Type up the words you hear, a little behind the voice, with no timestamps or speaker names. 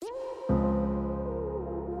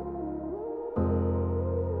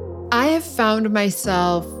have found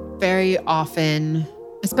myself very often,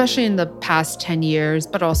 especially in the past 10 years,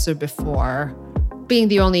 but also before, being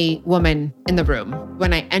the only woman in the room.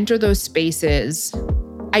 When I enter those spaces,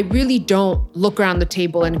 I really don't look around the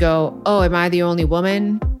table and go, oh, am I the only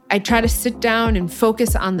woman? I try to sit down and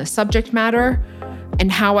focus on the subject matter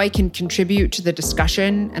and how I can contribute to the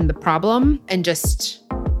discussion and the problem and just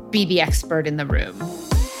be the expert in the room.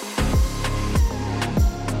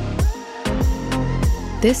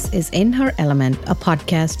 This is In Her Element, a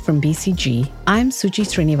podcast from BCG. I'm Suchi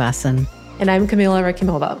Srinivasan. And I'm Kamila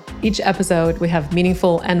Rakimova. Each episode, we have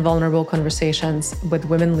meaningful and vulnerable conversations with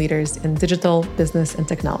women leaders in digital, business, and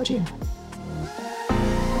technology.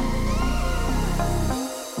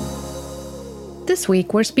 This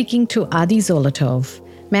week, we're speaking to Adi Zolotov,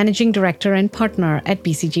 Managing Director and Partner at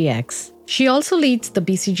BCGX. She also leads the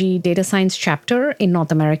BCG Data Science chapter in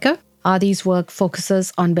North America. Adi's work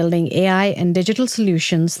focuses on building AI and digital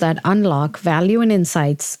solutions that unlock value and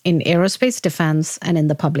insights in aerospace defense and in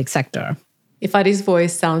the public sector. If Adi's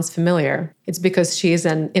voice sounds familiar, it's because she is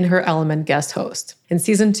an In Her Element guest host. In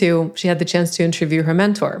season 2, she had the chance to interview her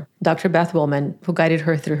mentor, Dr. Beth Willman, who guided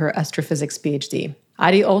her through her astrophysics PhD.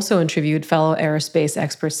 Adi also interviewed fellow aerospace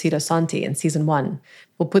expert Sita Santi in season 1.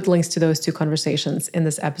 We'll put links to those 2 conversations in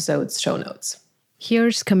this episode's show notes.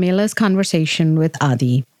 Here's Camila's conversation with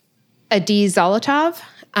Adi. Adi Zolotov.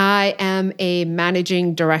 I am a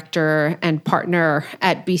managing director and partner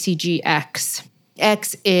at BCGX.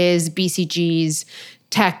 X is BCG's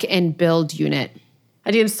tech and build unit.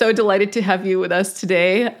 Adi, I'm so delighted to have you with us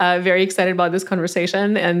today. Very excited about this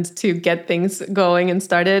conversation and to get things going and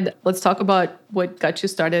started. Let's talk about what got you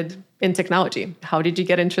started in technology. How did you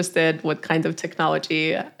get interested? What kind of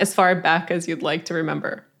technology, as far back as you'd like to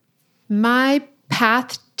remember? My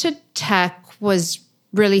path to tech was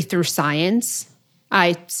really through science.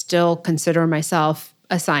 I still consider myself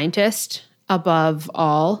a scientist above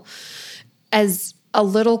all. As a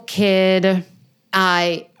little kid,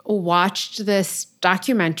 I watched this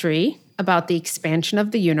documentary about the expansion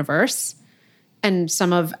of the universe and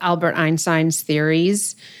some of Albert Einstein's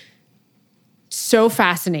theories. So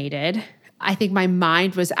fascinated. I think my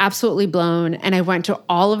mind was absolutely blown. And I went to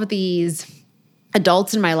all of these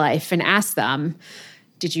adults in my life and asked them,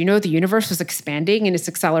 did you know the universe was expanding in its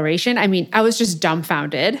acceleration? I mean, I was just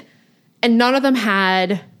dumbfounded. And none of them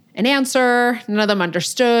had an answer. None of them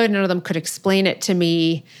understood. None of them could explain it to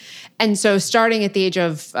me. And so starting at the age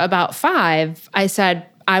of about 5, I said,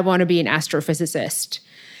 I want to be an astrophysicist.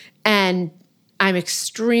 And I'm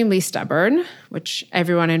extremely stubborn, which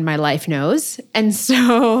everyone in my life knows. And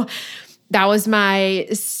so that was my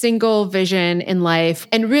single vision in life.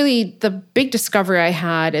 And really, the big discovery I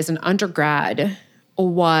had as an undergrad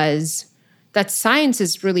was that science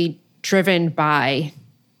is really driven by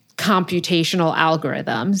computational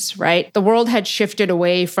algorithms, right? The world had shifted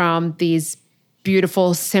away from these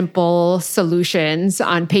beautiful, simple solutions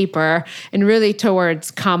on paper and really towards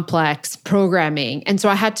complex programming. And so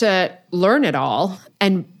I had to learn it all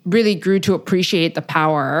and really grew to appreciate the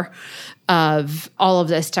power of all of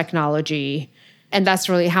this technology. And that's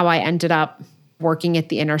really how I ended up working at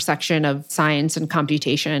the intersection of science and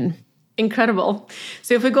computation. Incredible.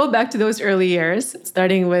 So if we go back to those early years,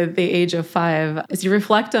 starting with the age of 5, as you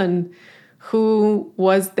reflect on who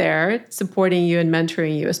was there supporting you and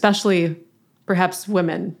mentoring you, especially perhaps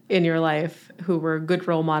women in your life who were good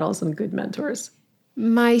role models and good mentors?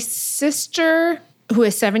 My sister, who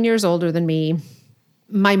is 7 years older than me,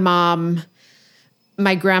 my mom,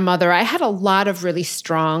 my grandmother, I had a lot of really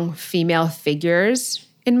strong female figures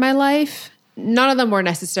in my life. None of them were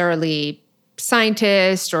necessarily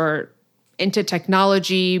scientists or into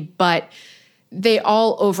technology, but they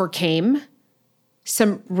all overcame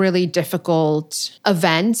some really difficult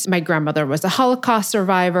events. My grandmother was a Holocaust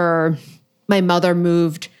survivor. My mother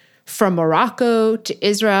moved from Morocco to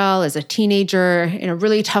Israel as a teenager in a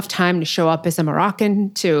really tough time to show up as a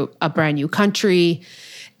Moroccan to a brand new country.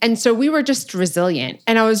 And so we were just resilient.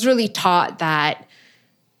 And I was really taught that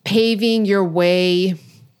paving your way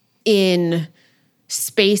in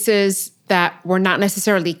spaces that were not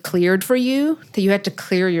necessarily cleared for you, that you had to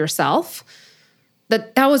clear yourself,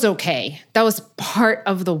 that was okay. That was part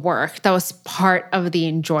of the work. That was part of the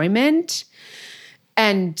enjoyment.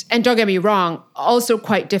 And don't get me wrong, also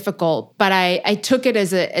quite difficult, but I took it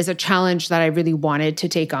as a challenge that I really wanted to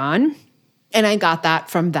take on. And I got that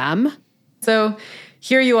from them. So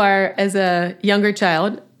here you are as a younger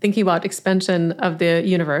child thinking about expansion of the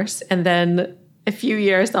universe. And then a few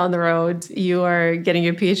years down the road, you are getting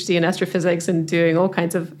your PhD in astrophysics and doing all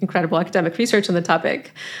kinds of incredible academic research on the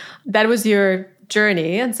topic. That was your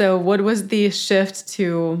journey. And so what was the shift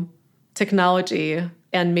to technology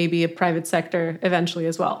and maybe a private sector eventually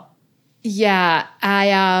as well. Yeah,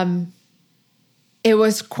 it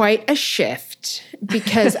was quite a shift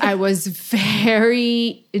because I was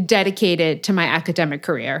very dedicated to my academic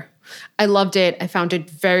career. I loved it. I found it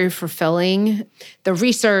very fulfilling. The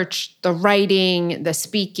research, the writing, the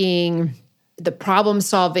speaking, the problem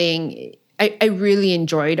solving, I really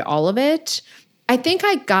enjoyed all of it. I think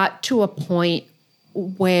I got to a point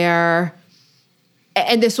where,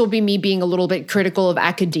 and this will be me being a little bit critical of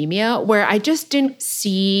academia, where I just didn't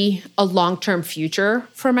see a long-term future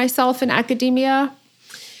for myself in academia.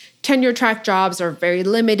 Tenure track jobs are very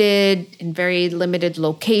limited in very limited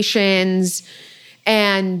locations.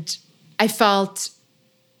 And I felt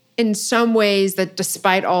in some ways that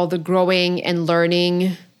despite all the growing and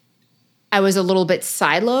learning, I was a little bit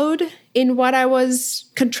siloed in what I was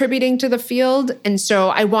contributing to the field. And so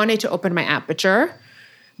I wanted to open my aperture,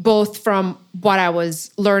 both from what I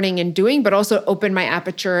was learning and doing, but also open my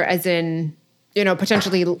aperture as in,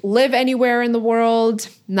 potentially live anywhere in the world,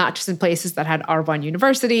 not just in places that had R1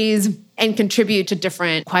 universities, and contribute to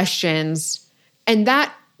different questions. And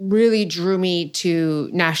that really drew me to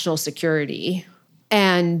national security.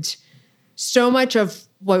 And so much of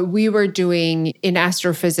what we were doing in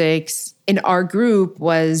astrophysics in our group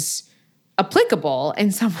was applicable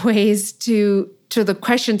in some ways to the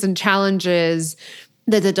questions and challenges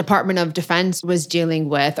that the Department of Defense was dealing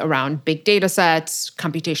with around big data sets,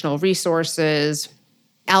 computational resources,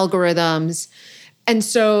 algorithms. And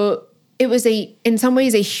so it was in some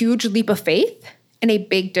ways a huge leap of faith and a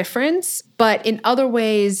big difference. But in other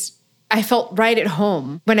ways, I felt right at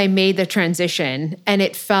home when I made the transition, and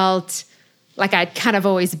it felt like I'd kind of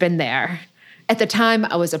always been there. At the time,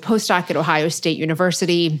 I was a postdoc at Ohio State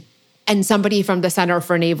University, and somebody from the Center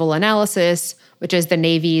for Naval Analysis, which is the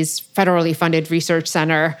Navy's federally funded research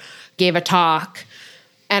center, gave a talk.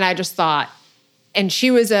 And I just thought, and she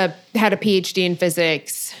had a PhD in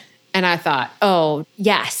physics. And I thought, oh,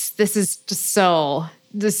 yes, this is so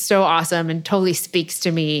awesome and totally speaks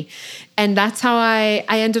to me. And that's how I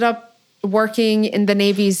ended up working in the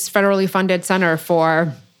Navy's federally funded center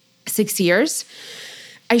for 6 years.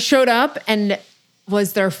 I showed up and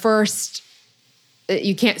was their first,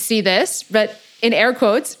 you can't see this, but in air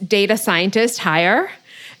quotes, data scientist hire.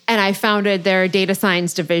 And I founded their data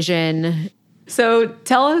science division. So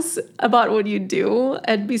tell us about what you do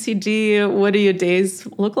at BCG. What do your days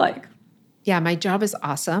look like? Yeah, my job is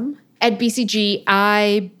awesome. At BCG,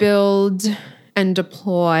 I build and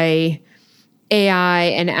deploy AI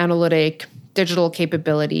and analytic digital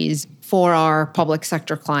capabilities for our public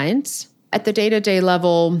sector clients. At the day-to-day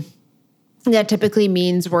level, that typically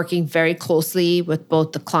means working very closely with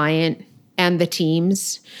both the client and the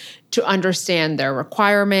teams to understand their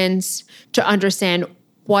requirements, to understand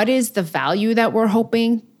what is the value that we're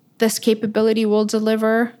hoping this capability will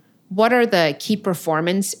deliver, what are the key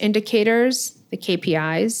performance indicators, the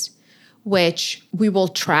KPIs, which we will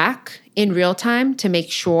track in real time to make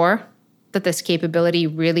sure that this capability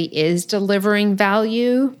really is delivering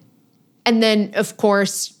value. And then, of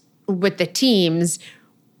course, with the teams,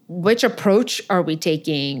 which approach are we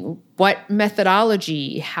taking? What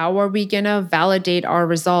methodology? How are we going to validate our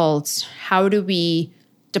results? How do we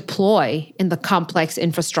deploy in the complex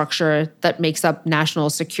infrastructure that makes up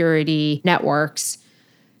national security networks?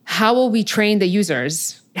 How will we train the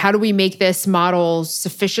users? How do we make this model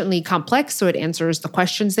sufficiently complex so it answers the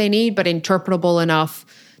questions they need, but interpretable enough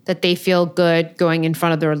that they feel good going in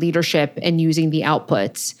front of their leadership and using the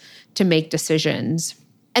outputs to make decisions?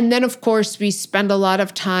 And then, of course, we spend a lot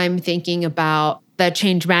of time thinking about the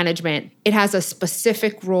change management. It has a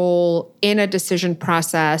specific role in a decision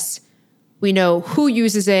process. We know who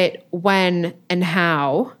uses it, when, and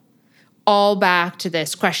how, all back to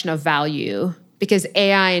this question of value, because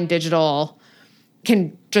AI and digital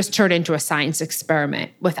can just turn into a science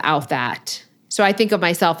experiment without that. So I think of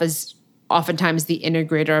myself as oftentimes the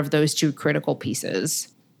integrator of those two critical pieces.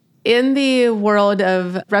 In the world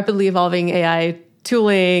of rapidly evolving AI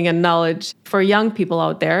tooling and knowledge for young people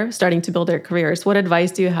out there starting to build their careers, what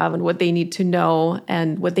advice do you have on what they need to know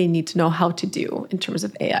and what they need to know how to do in terms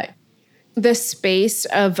of AI? The space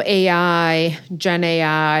of AI, Gen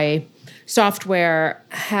AI, software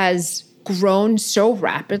has grown so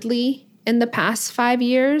rapidly in the past 5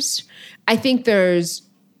 years. I think there's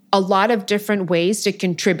a lot of different ways to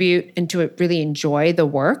contribute and to really enjoy the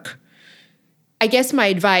work. I guess my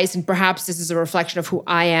advice, and perhaps this is a reflection of who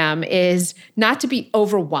I am, is not to be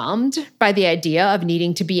overwhelmed by the idea of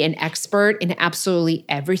needing to be an expert in absolutely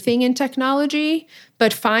everything in technology,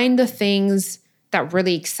 but find the things that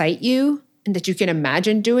really excite you and that you can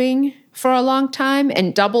imagine doing for a long time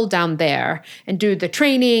and double down there and do the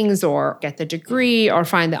trainings or get the degree or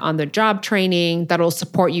find the on-the-job training that'll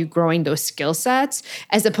support you growing those skill sets,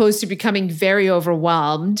 as opposed to becoming very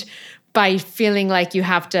overwhelmed by feeling like you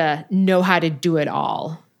have to know how to do it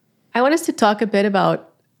all. I want us to talk a bit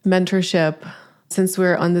about mentorship, since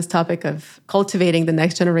we're on this topic of cultivating the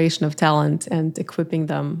next generation of talent and equipping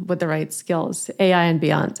them with the right skills, AI and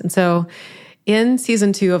beyond. And so in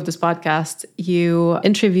season 2 of this podcast, you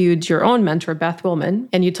interviewed your own mentor, Beth Willman,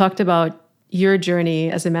 and you talked about your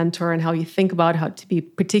journey as a mentor and how you think about how to be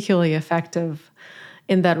particularly effective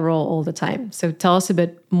in that role all the time. So tell us a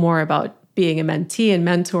bit more about being a mentee and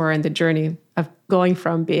mentor and the journey of going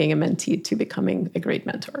from being a mentee to becoming a great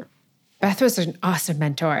mentor. Beth was an awesome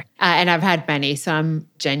mentor, and I've had many, so I'm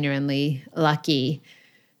genuinely lucky.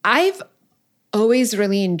 I've always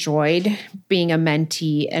really enjoyed being a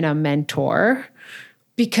mentee and a mentor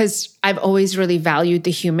because I've always really valued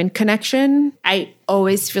the human connection. I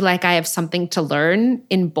always feel like I have something to learn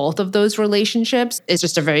in both of those relationships. It's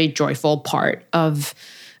just a very joyful part of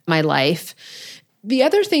my life. The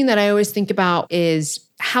other thing that I always think about is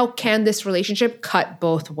how can this relationship cut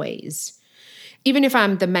both ways? Even if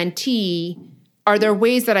I'm the mentee, are there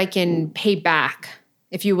ways that I can pay back,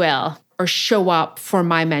 if you will, or show up for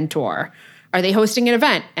my mentor? Are they hosting an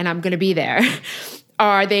event and I'm going to be there?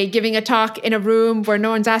 Are they giving a talk in a room where no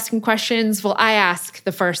one's asking questions? Will I ask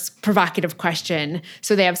the first provocative question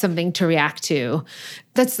so they have something to react to?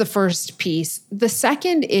 That's the first piece. The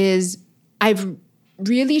second is I've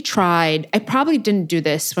really tried, I probably didn't do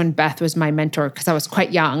this when Beth was my mentor because I was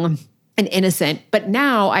quite young and innocent, but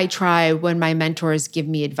now I try when my mentors give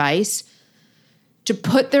me advice to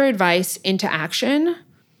put their advice into action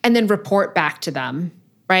and then report back to them,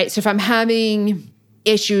 right? So if I'm having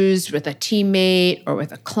issues with a teammate or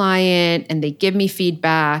with a client and they give me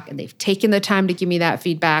feedback and they've taken the time to give me that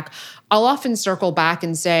feedback, I'll often circle back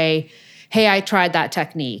and say, hey, I tried that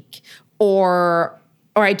technique, or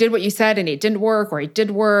I did what you said and it didn't work, or it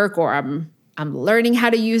did work, or I'm learning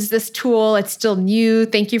how to use this tool. It's still new.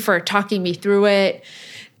 Thank you for talking me through it.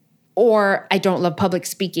 Or I don't love public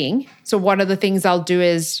speaking. So one of the things I'll do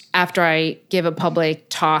is after I give a public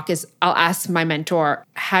talk is I'll ask my mentor,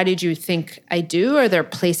 how did you think I do? Are there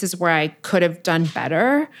places where I could have done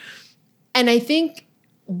better? And I think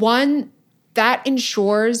one, that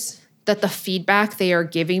ensures that the feedback they are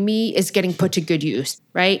giving me is getting put to good use,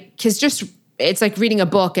 right? Because it's like reading a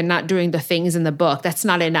book and not doing the things in the book. That's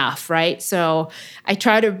not enough, right? So I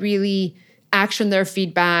try to really action their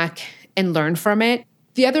feedback and learn from it.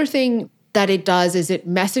 The other thing that it does is it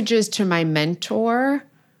messages to my mentor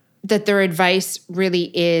that their advice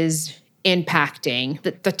really is impacting,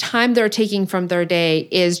 that the time they're taking from their day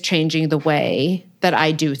is changing the way that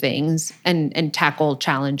I do things and tackle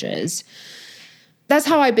challenges. That's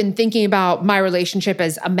how I've been thinking about my relationship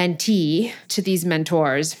as a mentee to these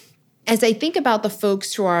mentors. As I think about the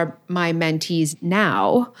folks who are my mentees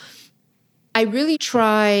now, I really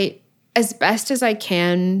try as best as I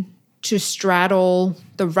can to straddle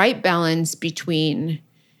the right balance between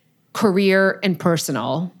career and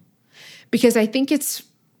personal, because I think it's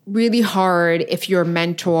really hard if your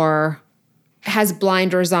mentor has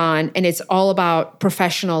blinders on and it's all about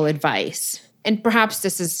professional advice. And perhaps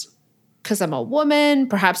this is because I'm a woman,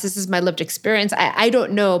 perhaps this is my lived experience. I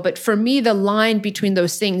don't know. But for me, the line between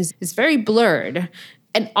those things is very blurred.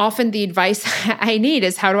 And often the advice I need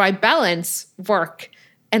is how do I balance work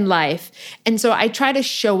and life? And so I try to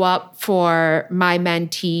show up for my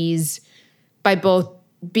mentees by both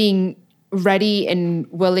being ready and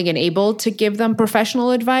willing and able to give them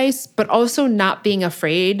professional advice, but also not being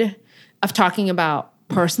afraid of talking about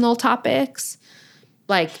personal topics.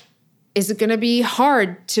 Like, is it going to be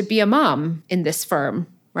hard to be a mom in this firm,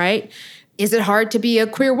 right? Is it hard to be a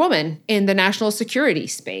queer woman in the national security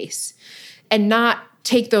space? And not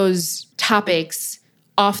take those topics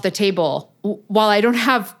off the table. While I don't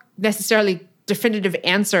have necessarily definitive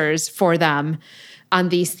answers for them on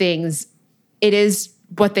these things, it is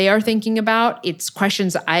what they are thinking about. It's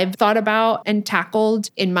questions I've thought about and tackled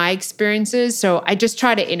in my experiences. So I just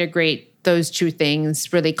try to integrate those two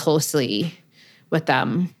things really closely with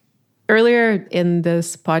them. Earlier in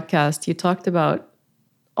this podcast, you talked about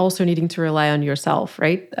also needing to rely on yourself,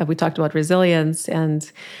 right? We talked about resilience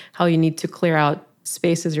and how you need to clear out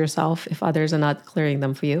spaces yourself if others are not clearing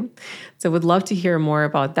them for you. So would love to hear more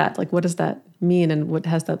about that. Like, what does that mean and what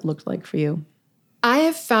has that looked like for you? I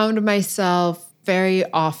have found myself very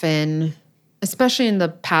often, especially in the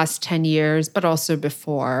past 10 years, but also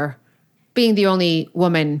before, being the only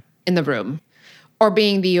woman in the room or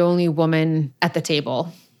being the only woman at the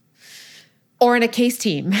table or in a case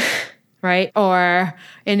team, right? Or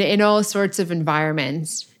in all sorts of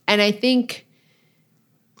environments. And I think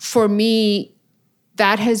for me,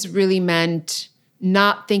 that has really meant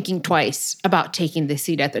not thinking twice about taking the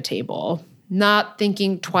seat at the table, not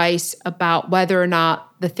thinking twice about whether or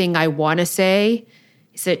not the thing I want to say,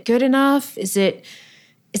 is it good enough? Is it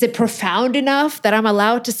profound enough that I'm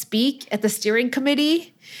allowed to speak at the steering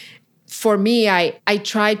committee? For me, I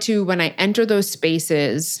try to, when I enter those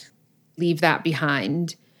spaces, leave that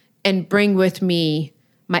behind and bring with me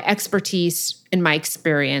my expertise and my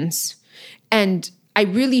experience. And I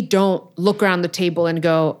really don't look around the table and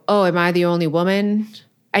go, oh, am I the only woman?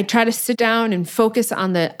 I try to sit down and focus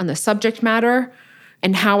on the subject matter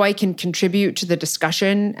and how I can contribute to the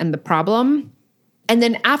discussion and the problem. And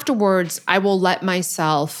then afterwards, I will let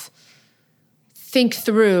myself think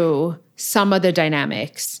through some of the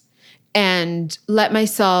dynamics and let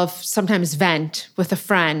myself sometimes vent with a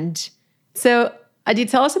friend. So, Adi,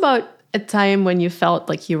 tell us about a time when you felt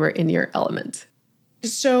like you were in your element.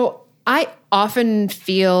 So I often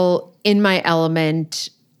feel in my element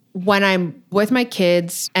when I'm with my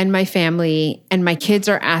kids and my family, and my kids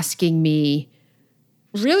are asking me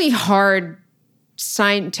really hard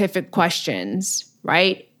scientific questions,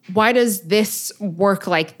 right? Why does this work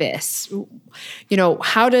like this?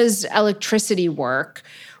 How does electricity work?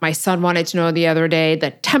 My son wanted to know the other day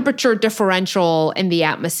the temperature differential in the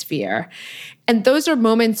atmosphere. And those are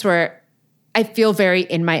moments where I feel very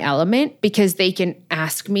in my element because they can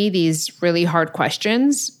ask me these really hard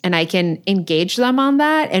questions and I can engage them on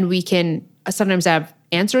that. And we can sometimes have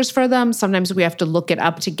answers for them. Sometimes we have to look it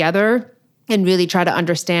up together and really try to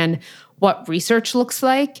understand what research looks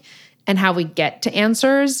like and how we get to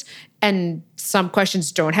answers. And some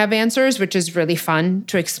questions don't have answers, which is really fun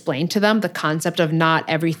to explain to them, the concept of not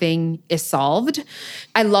everything is solved.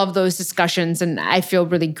 I love those discussions and I feel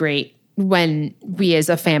really great when we as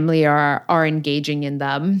a family are engaging in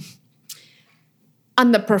them.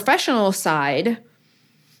 On the professional side,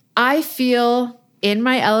 I feel in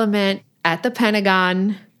my element at the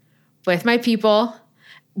Pentagon with my people,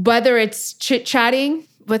 whether it's chit-chatting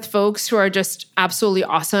with folks who are just absolutely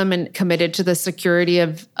awesome and committed to the security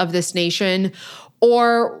of this nation,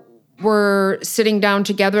 or we're sitting down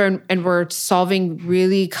together and we're solving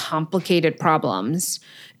really complicated problems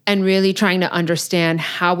and really trying to understand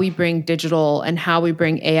how we bring digital and how we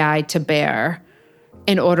bring AI to bear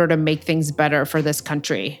in order to make things better for this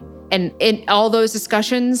country. And in all those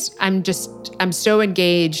discussions, I'm so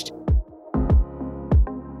engaged.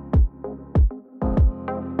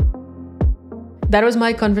 That was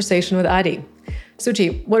my conversation with Adi.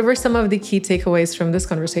 Suchi, what were some of the key takeaways from this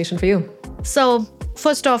conversation for you? So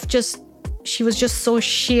first off, she was just so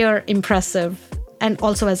sheer impressive, and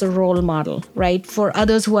also as a role model, right? For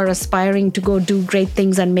others who are aspiring to go do great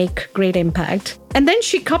things and make great impact. And then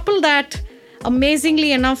she coupled that,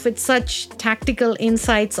 amazingly enough, with such tactical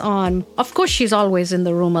insights on, of course, she's always in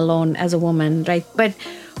the room alone as a woman, right? But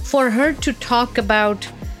for her to talk about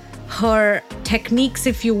her techniques,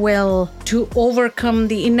 if you will, to overcome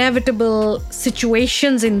the inevitable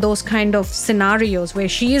situations in those kind of scenarios where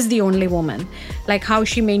she is the only woman, like how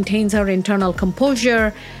she maintains her internal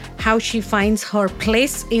composure, how she finds her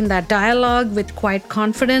place in that dialogue with quiet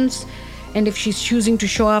confidence, and if she's choosing to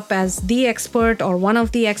show up as the expert or one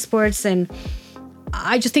of the experts. And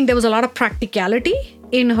I just think there was a lot of practicality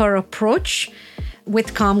in her approach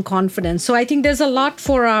with calm confidence. So I think there's a lot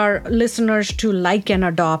for our listeners to like and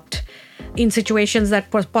adopt in situations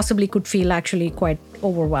that possibly could feel actually quite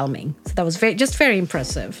overwhelming. So that was very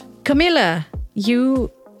impressive. Camilla,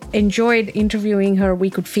 you enjoyed interviewing her. We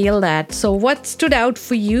could feel that. So what stood out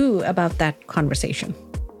for you about that conversation?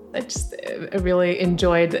 I really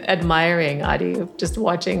enjoyed admiring Adi, just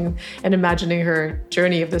watching and imagining her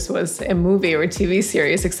journey. If this was a movie or a TV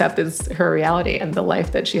series, except it's her reality, and the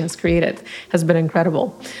life that she has created has been incredible.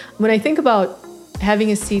 When I think about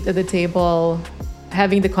having a seat at the table,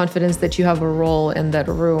 having the confidence that you have a role in that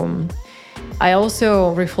room, I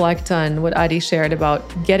also reflect on what Adi shared about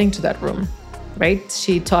getting to that room, right?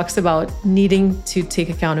 She talks about needing to take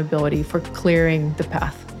accountability for clearing the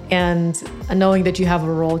path and knowing that you have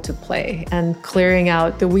a role to play and clearing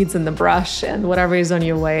out the weeds in the brush and whatever is on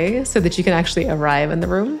your way so that you can actually arrive in the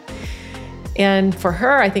room. And for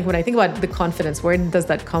her, I think when I think about the confidence, where does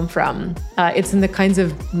that come from? It's in the kinds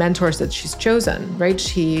of mentors that she's chosen, right?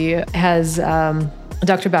 She has,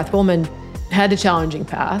 Dr. Beth Woolman had a challenging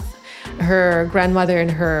path. Her grandmother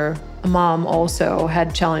and her mom also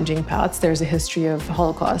had challenging paths. There's a history of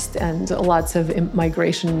Holocaust and lots of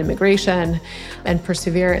migration and immigration and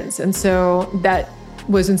perseverance. And so that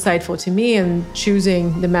was insightful to me in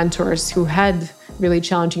choosing the mentors who had really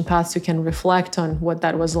challenging paths, you can reflect on what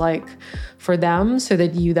that was like for them so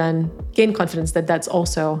that you then gain confidence that that's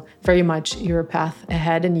also very much your path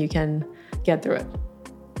ahead and you can get through it.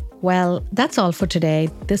 Well, that's all for today.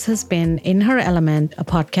 This has been In Her Element, a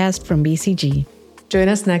podcast from BCG. Join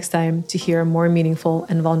us next time to hear more meaningful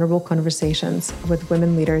and vulnerable conversations with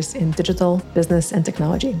women leaders in digital, business, and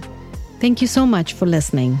technology. Thank you so much for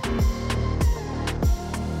listening.